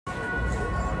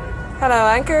Hello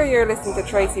Anchor, you're listening to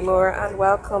Tracy Moore and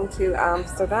welcome to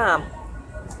Amsterdam.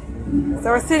 So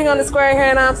we're sitting on the square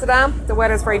here in Amsterdam. The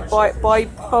weather's very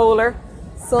bipolar.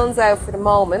 Sun's out for the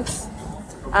moment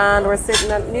and we're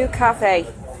sitting at a new cafe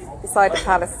beside the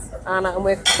Palace. And I'm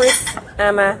with Chris,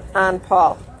 Emma and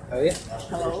Paul. How are you?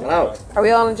 Hello. Are we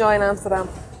all enjoying Amsterdam?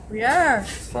 We are.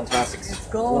 It's fantastic.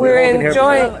 We're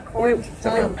enjoying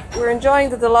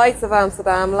the delights of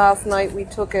Amsterdam. Last night we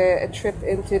took a trip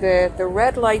into the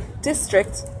red light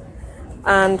district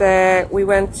and we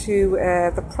went to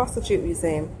the prostitute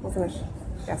museum, wasn't it?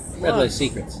 Yes. Red Light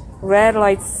Secrets. Red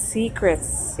Light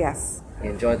Secrets, yes.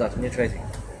 You enjoyed that, didn't you, Tracy?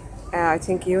 I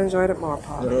think you enjoyed it more,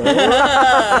 Paul.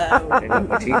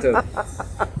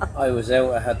 I was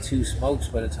out. I had 2 smokes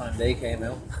by the time they came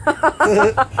out.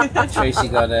 Tracy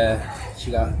got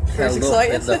held up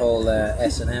in the whole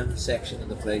S&M section of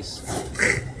the place.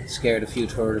 Scared a few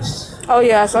tourists. Oh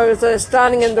yes, I was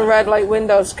standing in the red light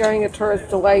window scaring a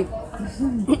tourist away.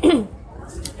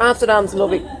 Amsterdam's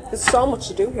lovely. There's so much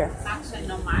to do here.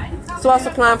 So what's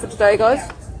the plan for today,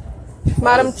 guys?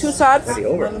 Madam Tussauds? Ready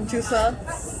over. Madam Tussauds.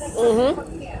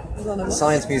 The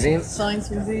Science Museum. Science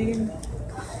Museum.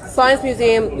 Science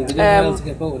Museum. We'd be doing well to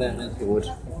get both of them in. You would.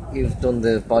 You've done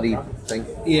the body thing.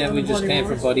 Yeah, we just came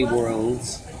from Body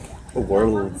Worlds. The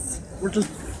worlds. We're just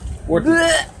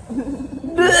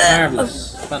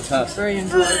Marvellous. Fantastic. very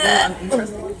enjoyable and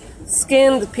interesting.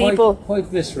 Skinned people. Quite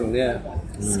visceral, yeah.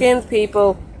 Skinned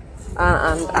people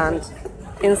and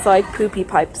inside poopy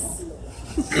pipes.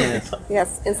 Yeah.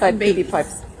 Yes, inside poopy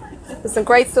pipes. There's some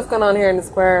great stuff going on here in the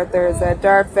square. There's a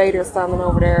Darth Vader standing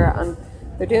over there and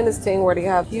they're doing this thing where they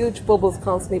have huge bubbles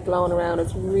constantly blowing around.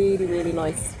 It's really, really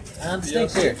nice. And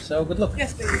steaks here, so good luck.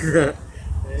 Yes, please.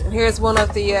 And here's one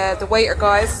of the waiter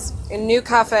guys in New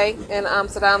Cafe in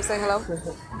Amsterdam. Say hello.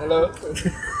 Hello.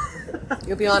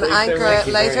 You'll be on Anchor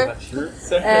later.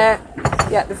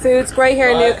 Yeah, the food's great here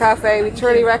in New Cafe. We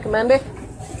truly recommend it.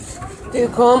 Do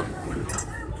come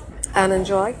and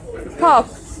enjoy. Paul,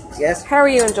 Yes. how are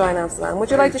you enjoying Amsterdam?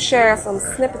 Would you like to share some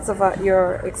snippets of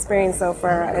your experience so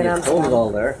far in You've told it Amsterdam?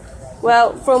 all there.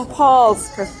 Well, from Paul's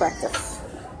perspective.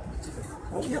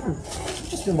 I've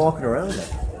just been walking around there.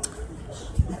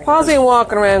 Paul's been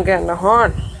walking around getting the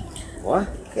horn. What?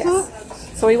 Yes.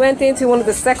 So we went into one of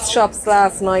the sex shops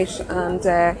last night and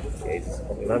Jesus.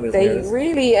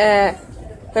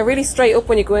 they're really straight up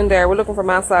when you go in there. We're looking for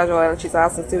massage oil and she's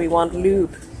asked us, do we want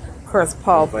lube? Of course,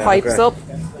 Paul pipes up.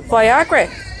 Viagra.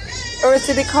 Or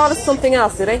did they call it something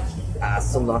else, did they?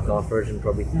 Some knockoff version,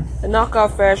 probably. A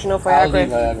knockoff version of Aldi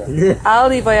Viagra. Viagra.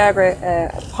 Aldi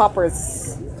Viagra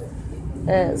poppers.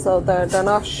 So they're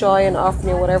not shying off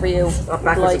you, whatever you Not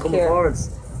backwards like and coming here. forwards.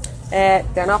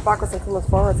 They're not backwards and coming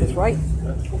forwards, that's right.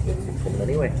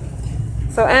 Anyway.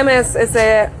 So Emma is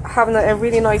having a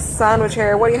really nice sandwich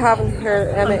here. What are you having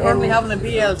here, Emma? I'm currently having a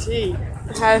BLT.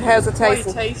 How's it Quite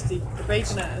tasting? tasty. The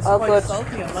bacon is Oh, quite good.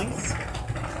 salty and nice.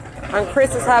 And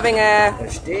Chris is having a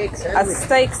Steaks.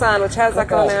 steak sandwich. How's that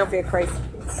going down for you, Chris?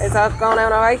 Is that going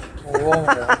down alright?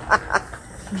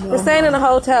 We're staying in a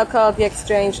hotel called the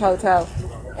Exchange Hotel.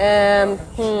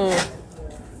 I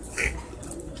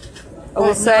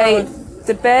will say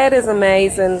the bed is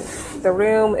amazing. The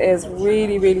room is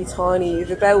really, really tiny.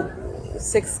 It's about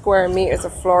 6 square meters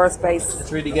of floor space.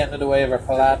 It's really getting in the way of our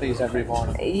Pilates every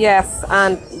morning. Yes,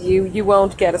 and you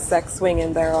won't get a sex swing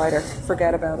in there either.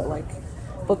 Forget about it, like.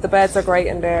 But the beds are great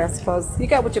in there. I suppose you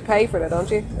get what you pay for it, don't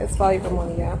you? It's value for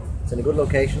money, yeah. It's in a good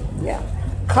location. Yeah.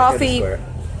 Coffee, Square.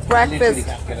 breakfast, Literally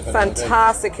can't get a better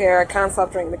fantastic here. I can't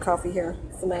stop drinking the coffee here.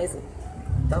 It's amazing.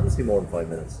 That must be more than 5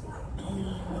 minutes.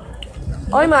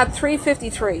 I'm at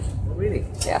 3:53. Really?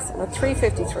 Yes, I'm at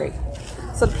 3:53.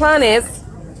 So the plan is,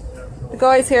 the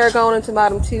guys here are going into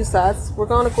Madam Tussauds. We're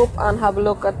going to go up and have a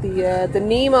look at the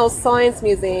Nemo Science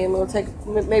Museum. We'll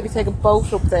maybe take a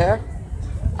boat up there,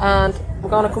 and we're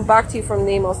going to come back to you from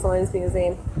Nemo Science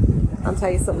Museum and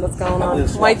tell you something that's going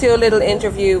on. Might do a little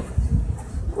interview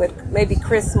with maybe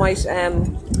Chris might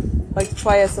like to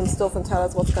try out some stuff and tell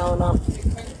us what's going on.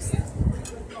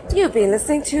 You've been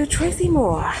listening to Tracy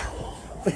Moore.